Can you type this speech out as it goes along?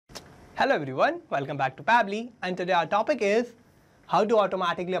Hello everyone, welcome back to Pabbly, and today our topic is how to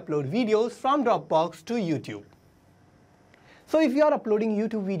automatically upload videos from Dropbox to YouTube. So if you are uploading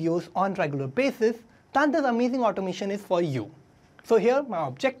YouTube videos on regular basis, then this amazing automation is for you. So here my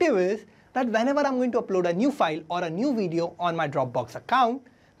objective is that whenever I'm going to upload a new file or a new video on my Dropbox account,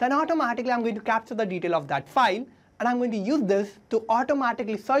 then automatically I'm going to capture the detail of that file and I'm going to use this to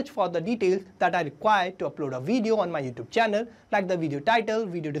automatically search for the details that are required to upload a video on my YouTube channel, like the video title,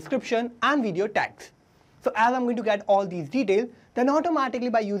 video description and video tags. So as I'm going to get all these details, then automatically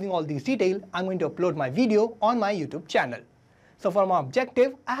by using all these details, I'm going to upload my video on my YouTube channel. So for my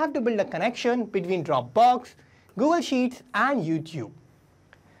objective, I have to build a connection between Dropbox, Google Sheets and YouTube.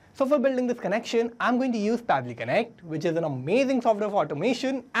 So for building this connection, I'm going to use Pabbly Connect, which is an amazing software for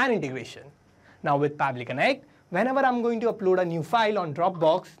automation and integration. Now with Pabbly Connect, whenever I'm going to upload a new file on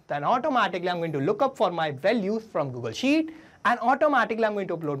Dropbox, then automatically I'm going to look up for my values from Google Sheet and automatically I'm going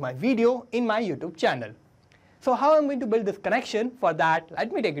to upload my video in my YouTube channel. So how I'm going to build this connection? For that,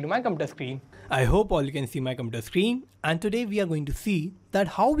 let me take you to my computer screen. I hope all you can see my computer screen, and today we are going to see that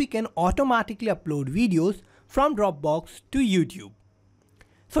how we can automatically upload videos from Dropbox to YouTube.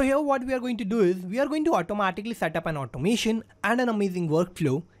 So here what we are going to do is we are going to automatically set up an automation and an amazing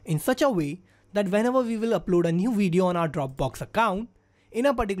workflow in such a way that whenever we will upload a new video on our Dropbox account in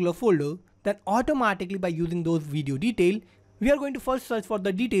a particular folder, then automatically by using those video details, we are going to first search for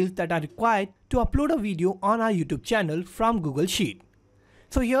the details that are required to upload a video on our YouTube channel from Google Sheet.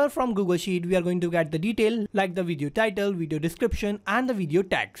 So here from Google Sheet, we are going to get the detail like the video title, video description and the video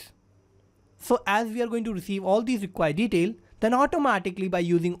tags. So as we are going to receive all these required details, then automatically by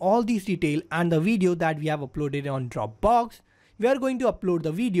using all these details and the video that we have uploaded on Dropbox, we are going to upload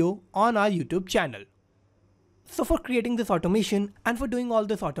the video on our YouTube channel. So for creating this automation and for doing all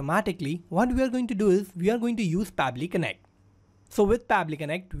this automatically, what we are going to do is we are going to use Pabbly Connect. So with Pabbly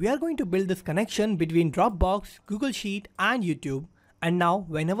Connect, we are going to build this connection between Dropbox, Google Sheet and YouTube. And now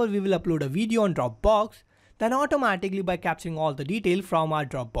whenever we will upload a video on Dropbox, then automatically by capturing all the detail from our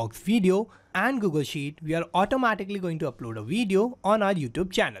Dropbox video and Google Sheet, we are automatically going to upload a video on our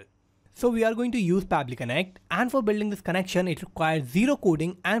YouTube channel. So we are going to use Pabbly Connect, and for building this connection it requires zero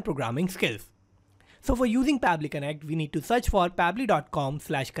coding and programming skills. So for using Pabbly Connect, we need to search for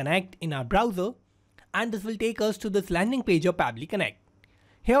pabbly.com/connect in our browser, and this will take us to this landing page of Pabbly Connect.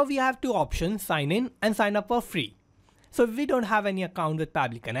 Here we have two options, sign in and sign up for free. So if we don't have any account with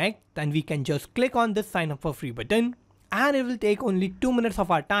Pabbly Connect, then we can just click on this sign up for free button, and it will take only 2 minutes of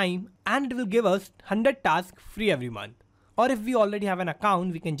our time and it will give us 100 tasks free every month. Or if we already have an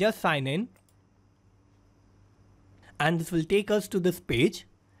account, we can just sign in and this will take us to this page.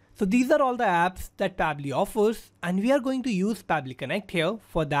 So these are all the apps that Pabbly offers, and we are going to use Pabbly Connect here.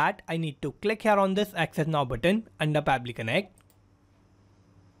 For that, I need to click here on this Access Now button under Pabbly Connect,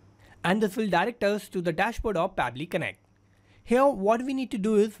 and this will direct us to the dashboard of Pabbly Connect. Here what we need to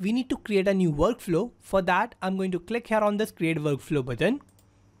do is we need to create a new workflow. For that, I'm going to click here on this Create Workflow button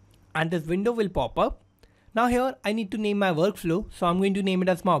and this window will pop up. Now here I need to name my workflow, so I'm going to name it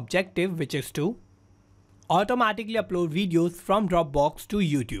as my objective, which is to automatically upload videos from Dropbox to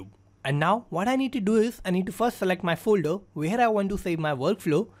YouTube. And now what I need to do is I need to first select my folder where I want to save my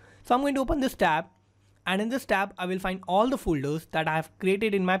workflow. So I'm going to open this tab, and in this tab I will find all the folders that I have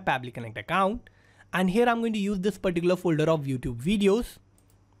created in my Pabbly Connect account, and here I'm going to use this particular folder of YouTube videos.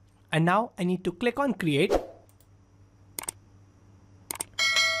 And now I need to click on Create.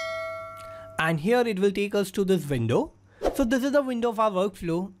 And here it will take us to this window. So this is the window of our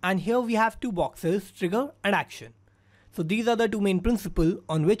workflow, and here we have two boxes, trigger and action. So these are the two main principles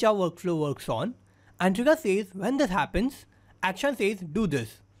on which our workflow works on. And trigger says when this happens, action says do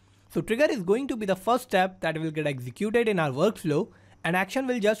this. So trigger is going to be the first step that will get executed in our workflow, and action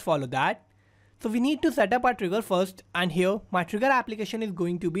will just follow that. So we need to set up our trigger first, and here my trigger application is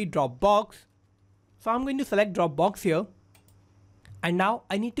going to be Dropbox. So I'm going to select Dropbox here. And now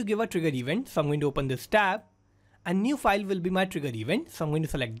I need to give a trigger event. So I'm going to open this tab, and new file will be my trigger event. So I'm going to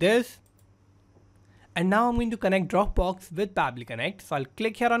select this. And now I'm going to connect Dropbox with Pabbly Connect. So I'll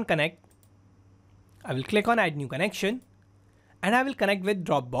click here on Connect. I will click on Add New Connection, and I will connect with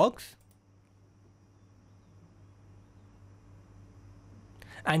Dropbox.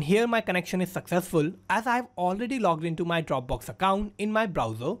 And here my connection is successful as I have already logged into my Dropbox account in my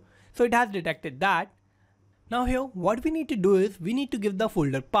browser. So it has detected that. Now here what we need to do is we need to give the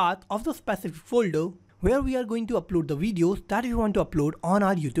folder path of the specific folder where we are going to upload the videos that we want to upload on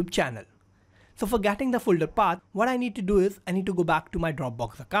our YouTube channel. So for getting the folder path, what I need to do is I need to go back to my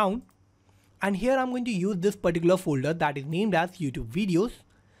Dropbox account, and here I'm going to use this particular folder that is named as YouTube videos.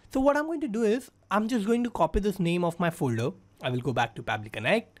 So what I'm going to do is I'm just going to copy this name of my folder. I will go back to Pabbly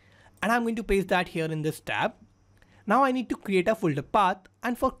Connect and I'm going to paste that here in this tab. Now I need to create a folder path,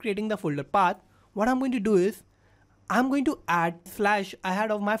 and for creating the folder path, what I'm going to do is I'm going to add slash ahead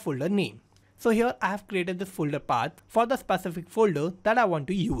of my folder name. So here I have created this folder path for the specific folder that I want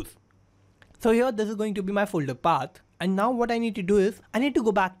to use. So here this is going to be my folder path, and now what I need to do is I need to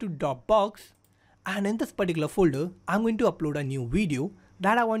go back to Dropbox, and in this particular folder I'm going to upload a new video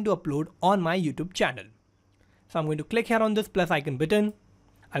that I want to upload on my YouTube channel. So I'm going to click here on this plus icon button.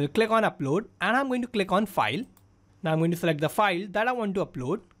 I will click on upload, and I'm going to click on file. Now I'm going to select the file that I want to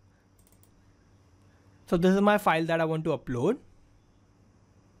upload. So this is my file that I want to upload.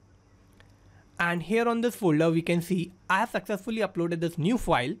 And here on this folder we can see I have successfully uploaded this new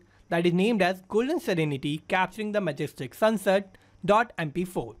file that is named as Golden Serenity Capturing the Majestic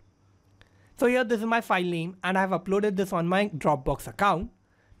Sunset.mp4. So here this is my file name, and I have uploaded this on my Dropbox account.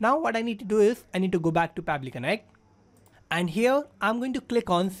 Now what I need to do is I need to go back to Pabbly Connect, and here I'm going to click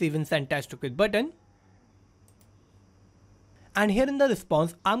on Save and Send Test to Quit button. And here in the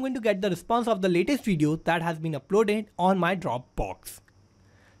response, I'm going to get the response of the latest video that has been uploaded on my Dropbox.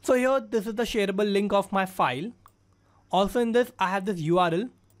 So here this is the shareable link of my file. Also in this I have this URL.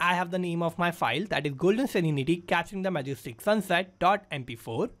 I have the name of my file, that is Golden Serenity Capturing the Majestic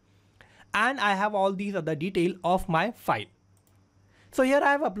Sunset.mp4, and I have all these other details of my file. So here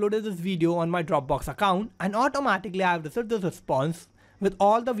I have uploaded this video on my Dropbox account, and automatically I have received this response with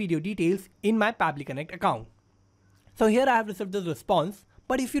all the video details in my Pabbly Connect account. So here I have received this response,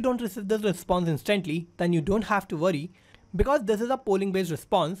 but if you don't receive this response instantly, then you don't have to worry, because this is a polling based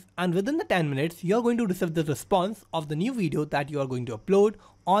response, and within the 10 minutes you are going to receive this response of the new video that you are going to upload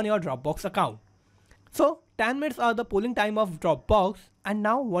on your Dropbox account. So 10 minutes are the polling time of Dropbox, and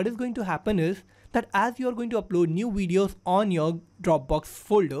now what is going to happen is that as you are going to upload new videos on your Dropbox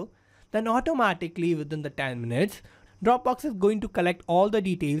folder, then automatically within the 10 minutes Dropbox is going to collect all the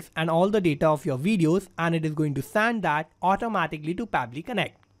details and all the data of your videos, and it is going to send that automatically to Pabbly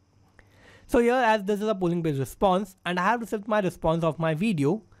Connect. So here, as this is a polling based response, and I have received my response of my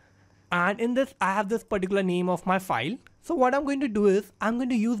video, and in this I have this particular name of my file. So what I'm going to do is I'm going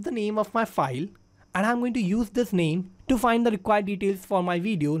to use the name of my file, and I'm going to use this name to find the required details for my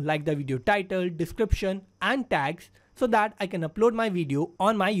video, like the video title, description and tags, so that I can upload my video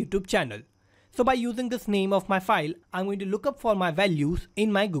on my YouTube channel. So by using this name of my file, I'm going to look up for my values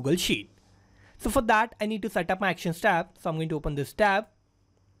in my Google Sheet. So for that I need to set up my Actions tab. So I'm going to open this tab,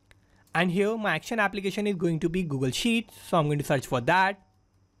 and here my action application is going to be Google Sheets. So I'm going to search for that,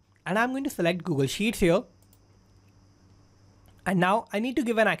 and I'm going to select Google Sheets here. And now I need to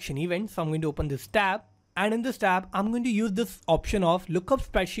give an action event. So I'm going to open this tab, and in this tab I'm going to use this option of lookup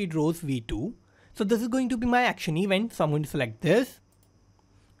spreadsheet rows v2. So this is going to be my action event. So I'm going to select this.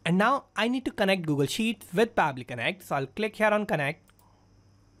 And now I need to connect Google Sheets with Pabbly Connect. So I'll click here on Connect.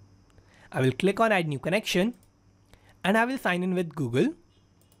 I will click on Add New Connection, and I will sign in with Google.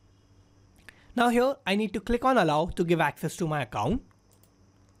 Now here I need to click on Allow to give access to my account.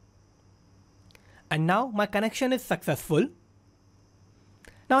 And now my connection is successful.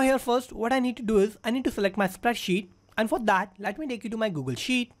 Now here first what I need to do is I need to select my spreadsheet, and for that let me take you to my Google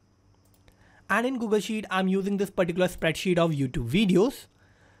Sheet. And in Google Sheet I'm using this particular spreadsheet of YouTube videos.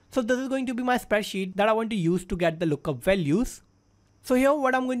 So this is going to be my spreadsheet that I want to use to get the lookup values. So here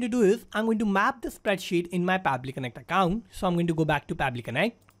what I'm going to do is I'm going to map the spreadsheet in my Pabbly Connect account. So I'm going to go back to Pabbly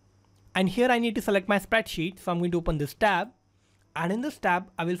Connect, and here I need to select my spreadsheet. So I'm going to open this tab, and in this tab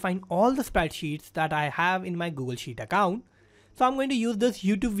I will find all the spreadsheets that I have in my Google Sheet account. So I'm going to use this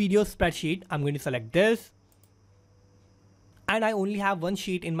YouTube video spreadsheet. I'm going to select this, and I only have one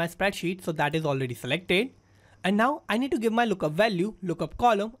sheet in my spreadsheet, so that is already selected. And now I need to give my lookup value, lookup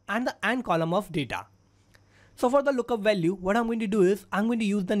column and the AND column of data. So for the lookup value, what I'm going to do is I'm going to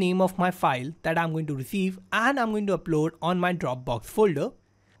use the name of my file that I'm going to receive, and I'm going to upload on my Dropbox folder.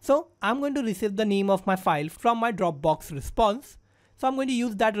 So I'm going to receive the name of my file from my Dropbox response. So I'm going to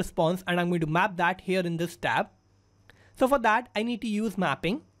use that response, and I'm going to map that here in this tab. So for that I need to use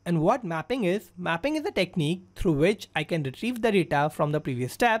mapping. And what mapping is a technique through which I can retrieve the data from the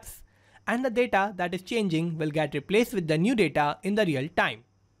previous steps, and the data that is changing will get replaced with the new data in the real time.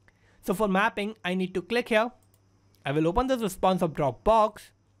 So for mapping I need to click here. I will open this response of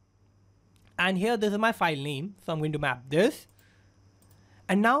Dropbox, and here this is my file name. So I'm going to map this,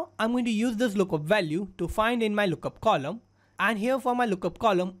 and now I'm going to use this lookup value to find in my lookup column. And here for my lookup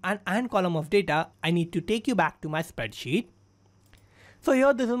column and AND column of data, I need to take you back to my spreadsheet. So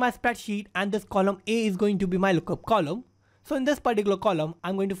here this is my spreadsheet, and this column A is going to be my lookup column. So in this particular column,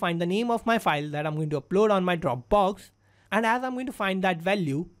 I'm going to find the name of my file that I'm going to upload on my Dropbox. And as I'm going to find that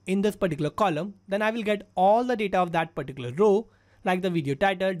value in this particular column, then I will get all the data of that particular row like the video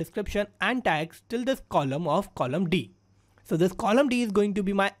title, description and tags till this column of column D. So this column D is going to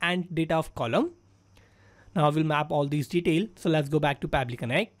be my and data of column. Now I will map all these details. So let's go back to Pabbly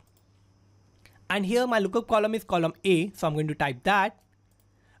Connect. And here my lookup column is column A. So I'm going to type that.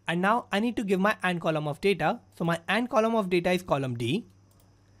 And now I need to give my and column of data. So my and column of data is column D.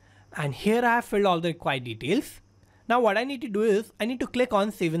 And here I have filled all the required details. Now what I need to do is I need to click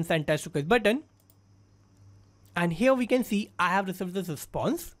on Save and Send Test Request button. And here we can see I have received this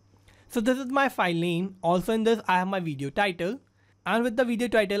response. So this is my file name. Also in this I have my video title. And with the video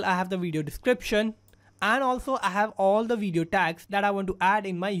title I have the video description. And also I have all the video tags that I want to add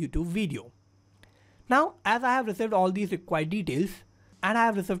in my YouTube video. Now as I have received all these required details and I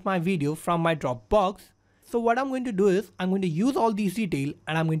have received my video from my Dropbox. So what I'm going to do is I'm going to use all these details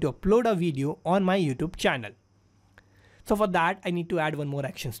and I'm going to upload a video on my YouTube channel. So for that I need to add one more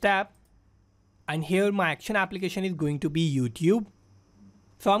action step. And here my action application is going to be YouTube.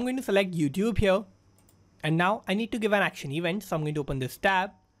 So I'm going to select YouTube here. And now I need to give an action event. So I'm going to open this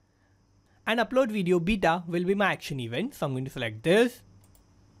tab. And upload video beta will be my action event. So I'm going to select this.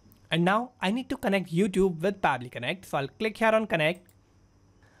 And now I need to connect YouTube with Pabbly Connect. So I'll click here on connect.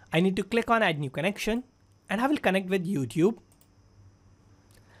 I need to click on add new connection. And I will connect with YouTube.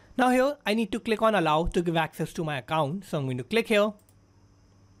 Now here I need to click on allow to give access to my account. So I'm going to click here.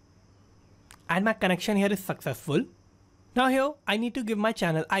 And my connection here is successful. Now here I need to give my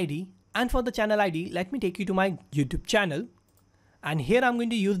channel ID. And for the channel ID, let me take you to my YouTube channel. And here I'm going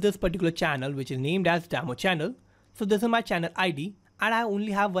to use this particular channel which is named as demo channel. So this is my channel ID and I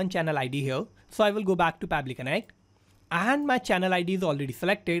only have one channel ID here. So I will go back to Pabbly Connect. And my channel ID is already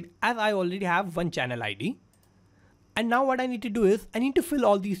selected as I already have one channel ID. And now what I need to do is I need to fill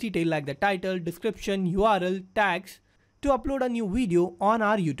all these details like the title, description, URL, tags to upload a new video on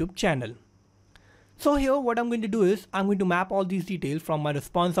our YouTube channel. So here what I'm going to do is I'm going to map all these details from my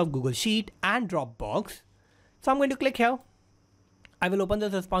response of Google Sheet and Dropbox. So I'm going to click here. I will open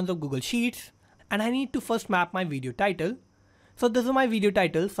this response of Google Sheets and I need to first map my video title. So this is my video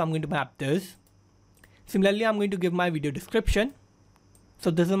title. So I'm going to map this. Similarly, I'm going to give my video description.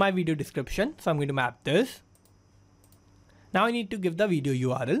 So this is my video description. So I'm going to map this. Now I need to give the video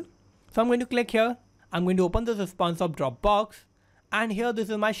URL. So I'm going to click here. I'm going to open this response of Dropbox and here this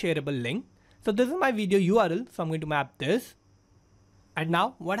is my shareable link. So this is my video URL. So I'm going to map this. And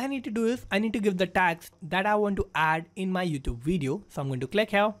now what I need to do is I need to give the tags that I want to add in my YouTube video. So I'm going to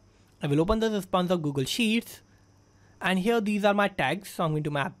click here. I will open the response of Google Sheets. And here these are my tags. So I'm going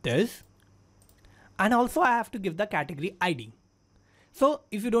to map this. And also I have to give the category ID. So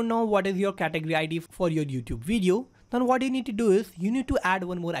if you don't know what is your category ID for your YouTube video, then what you need to do is you need to add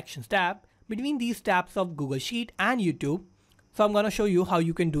one more action step between these tabs of Google Sheet and YouTube. So I'm going to show you how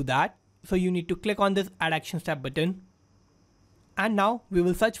you can do that. So you need to click on this add action step button. And now we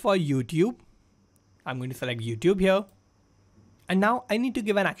will search for YouTube. I'm going to select YouTube here. And now I need to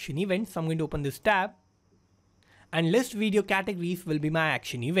give an action event. So I'm going to open this tab. And list video categories will be my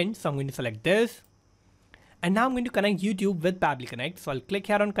action event. So I'm going to select this. And now I'm going to connect YouTube with Pabbly Connect. So I'll click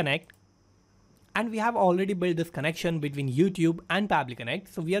here on connect. And we have already built this connection between YouTube and Pabbly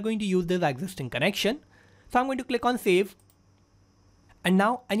Connect. So we are going to use this existing connection. So I'm going to click on save. And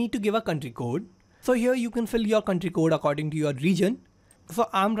now I need to give a country code. So here you can fill your country code according to your region. So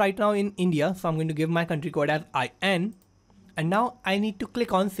I'm right now in India. So I'm going to give my country code as IN. And now I need to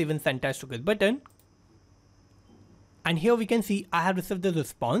click on Save and Send Test Request button. And here we can see I have received the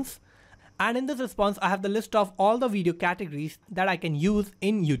response. And in this response, I have the list of all the video categories that I can use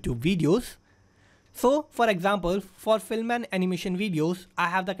in YouTube videos. So for example, for film and animation videos, I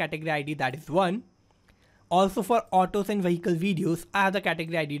have the category ID that is 1. Also for autos and vehicle videos, I have the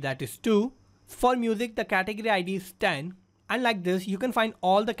category ID that is 2. For music, the category ID is 10. And like this, you can find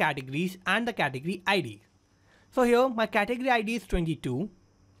all the categories and the category ID. So here my category ID is 22.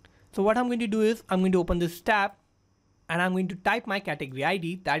 So what I'm going to do is I'm going to open this tab and I'm going to type my category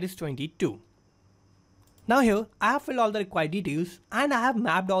ID that is 22. Now here I have filled all the required details and I have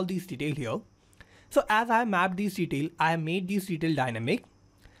mapped all these details here. So as I have mapped these details, I have made these details dynamic.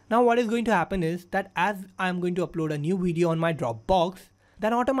 Now what is going to happen is that as I am going to upload a new video on my Dropbox,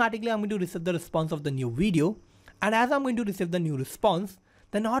 then automatically I'm going to receive the response of the new video. And as I'm going to receive the new response,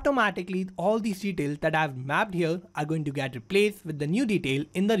 then automatically all these details that I have mapped here are going to get replaced with the new detail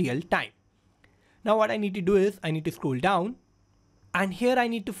in the real time. Now what I need to do is I need to scroll down and here I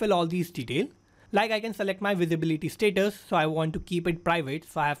need to fill all these details. Like I can select my visibility status, so I want to keep it private,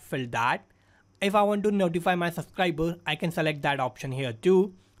 so I have filled that. If I want to notify my subscriber, I can select that option here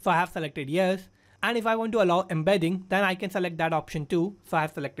too. So I have selected yes. And if I want to allow embedding, then I can select that option too. So I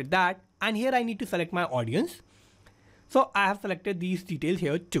have selected that. And here I need to select my audience. So I have selected these details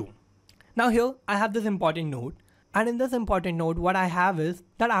here too. Now here I have this important note, and in this important note what I have is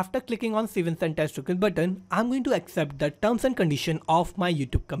that after clicking on Save and Send Test Request button, I'm going to accept the terms and condition of my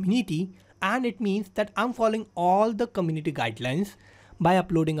YouTube community, and it means that I'm following all the community guidelines by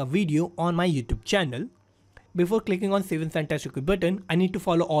uploading a video on my YouTube channel. Before clicking on Save and Send Test Request button, I need to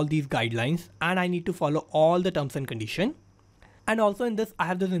follow all these guidelines and I need to follow all the terms and condition. And also in this I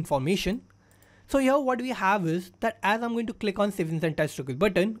have this information. So here what we have is that as I'm going to click on Save and Send Test Request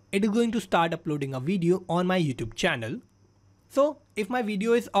button, it is going to start uploading a video on my YouTube channel. So if my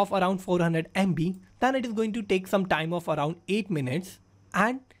video is of around 400 MB, then it is going to take some time of around 8 minutes.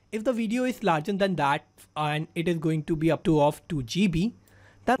 And if the video is larger than that and it is going to be up to of 2 GB,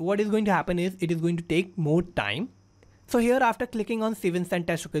 then what is going to happen is it is going to take more time. So here after clicking on Save and Send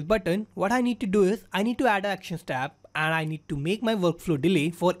Test Request button, what I need to do is I need to add an actions tab and I need to make my workflow delay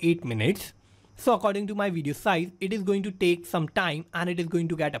for 8 minutes. So according to my video size, it is going to take some time and it is going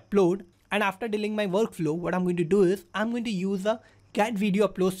to get uploaded. And after delaying my workflow, what I'm going to do is I'm going to use a get video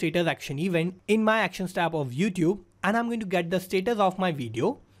upload status action event in my actions tab of YouTube, and I'm going to get the status of my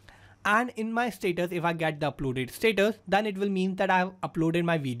video. And in my status, if I get the uploaded status, then it will mean that I have uploaded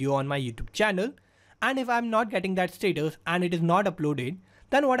my video on my YouTube channel. And if I'm not getting that status and it is not uploaded,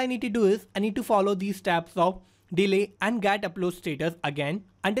 then what I need to do is I need to follow these steps of delay and get upload status again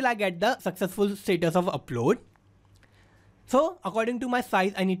until I get the successful status of upload. So according to my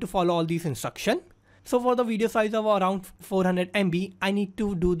size, I need to follow all these instructions. So for the video size of around 400 MB, I need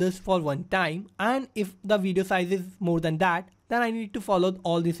to do this for one time. And if the video size is more than that, then I need to follow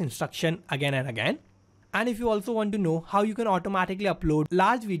all these instructions again and again. And if you also want to know how you can automatically upload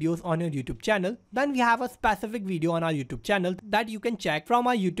large videos on your YouTube channel, then we have a specific video on our YouTube channel that you can check from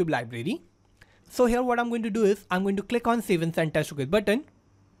our YouTube library. So here what I'm going to do is I'm going to click on Save and Send Test Request button.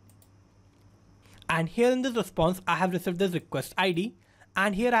 And here in this response, I have received this request ID,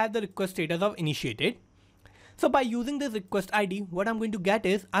 and here I have the request status of initiated. So by using this request ID, what I'm going to get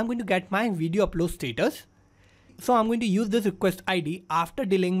is I'm going to get my video upload status. So I'm going to use this request ID after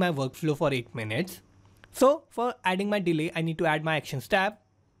delaying my workflow for 8 minutes. So for adding my delay, I need to add my actions tab.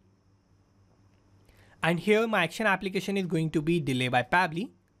 And here my action application is going to be delay by Pabbly.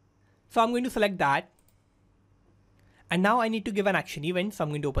 So I'm going to select that. And now I need to give an action event. So I'm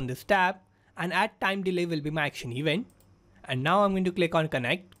going to open this tab, and add time delay will be my action event. And now I'm going to click on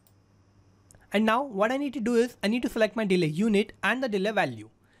connect. And now what I need to do is I need to select my delay unit and the delay value.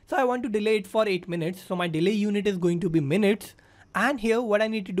 So I want to delay it for 8 minutes. So my delay unit is going to be minutes. And here what I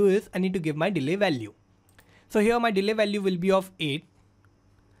need to do is I need to give my delay value. So here my delay value will be of 8.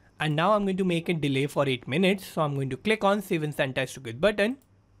 And now I'm going to make it delay for 8 minutes. So I'm going to click on Save and Send Test Request button.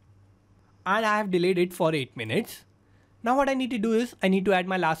 And I have delayed it for 8 minutes. Now what I need to do is I need to add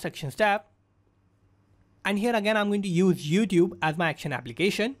my last actions tab. And here again I'm going to use YouTube as my action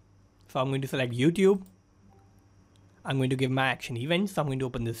application. So I'm going to select YouTube. I'm going to give my action event. So I'm going to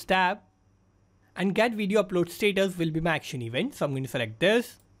open this tab. And get video upload status will be my action event. So I'm going to select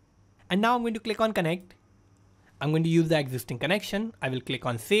this. And now I'm going to click on connect. I'm going to use the existing connection. I will click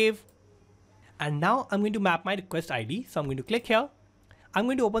on save. And now I'm going to map my request ID. So I'm going to click here. I'm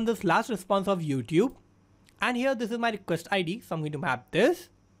going to open this last response of YouTube. And here this is my request ID. So I'm going to map this.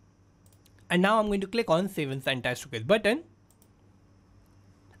 And now I'm going to click on Save and Send Test Request button.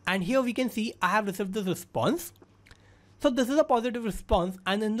 And here we can see I have received this response. So this is a positive response,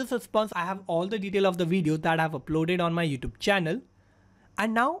 and in this response I have all the detail of the video that I have uploaded on my YouTube channel.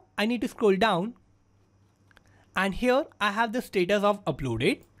 And now I need to scroll down, and here I have the status of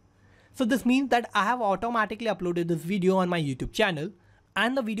uploaded. So this means that I have automatically uploaded this video on my YouTube channel,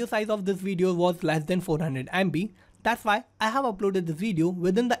 and the video size of this video was less than 400 MB. That's why I have uploaded this video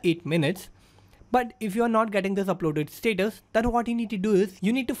within the 8 minutes. But if you are not getting this uploaded status, then what you need to do is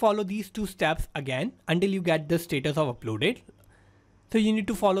you need to follow these 2 steps again until you get the status of uploaded. So you need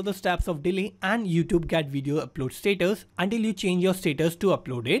to follow the steps of delay and YouTube get video upload status until you change your status to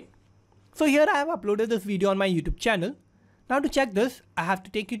uploaded. So here I have uploaded this video on my YouTube channel. Now to check this, I have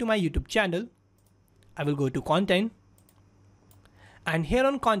to take you to my YouTube channel. I will go to content. And here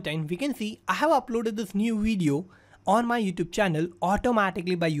on content, we can see I have uploaded this new video on my YouTube channel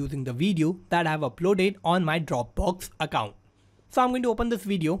automatically by using the video that I have uploaded on my Dropbox account. So I'm going to open this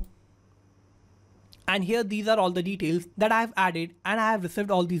video, and here these are all the details that I have added, and I have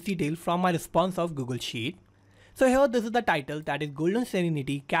received all these details from my response of Google Sheet. So here this is the title, that is Golden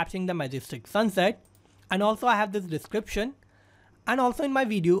Serenity Capturing the Majestic Sunset, and also I have this description, and also in my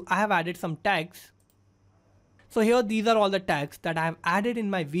video I have added some tags. So here these are all the tags that I have added in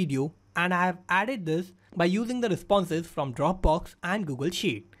my video, and I have added this by using the responses from Dropbox and Google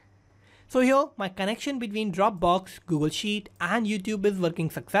Sheet. So here my connection between Dropbox, Google Sheet and YouTube is working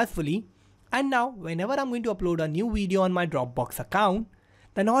successfully, and now whenever I'm going to upload a new video on my Dropbox account,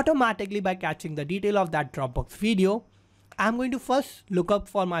 then automatically by catching the detail of that Dropbox video, I'm going to first look up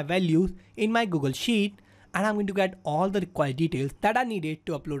for my values in my Google Sheet, and I'm going to get all the required details that are needed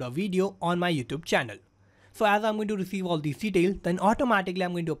to upload a video on my YouTube channel. So as I'm going to receive all these details, then automatically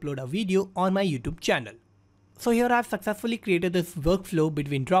I'm going to upload a video on my YouTube channel. So here I've successfully created this workflow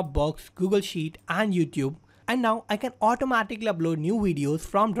between Dropbox, Google Sheet and YouTube, and now I can automatically upload new videos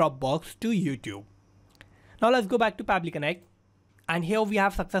from Dropbox to YouTube. Now let's go back to Pabbly Connect, and here we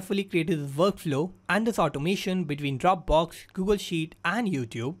have successfully created this workflow and this automation between Dropbox, Google Sheet and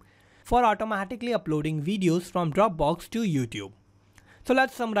YouTube for automatically uploading videos from Dropbox to YouTube. So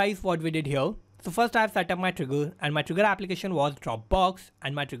let's summarize what we did here. So first I have set up my trigger, and my trigger application was Dropbox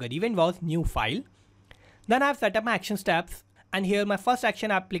and my trigger event was new file. Then I have set up my action steps, and here my first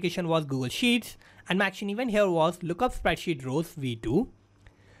action application was Google Sheets and my action event here was lookup spreadsheet rows v2.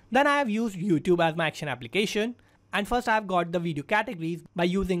 Then I have used YouTube as my action application, and first I have got the video categories by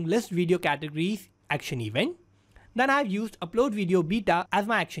using list video categories action event. Then I have used upload video beta as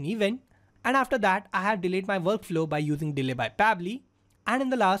my action event, and after that I have delayed my workflow by using delay by Pabbly, and in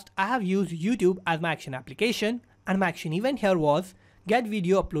the last I have used YouTube as my action application, and my action event here was get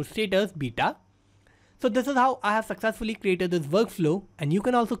video upload status beta. So this is how I have successfully created this workflow, and you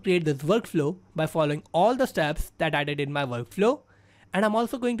can also create this workflow by following all the steps that I did in my workflow, and I'm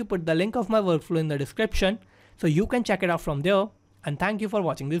also going to put the link of my workflow in the description so you can check it out from there, and thank you for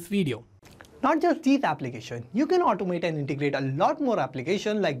watching this video. Not just these applications, you can automate and integrate a lot more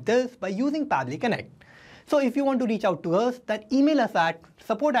applications like this by using Pabbly Connect. So if you want to reach out to us, then email us at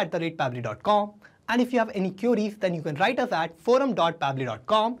support@pabbly.com, and if you have any queries, then you can write us at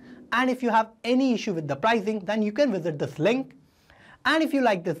forum.pabbly.com. And if you have any issue with the pricing, then you can visit this link. And if you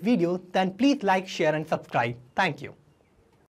like this video, then please like, share and subscribe. Thank you.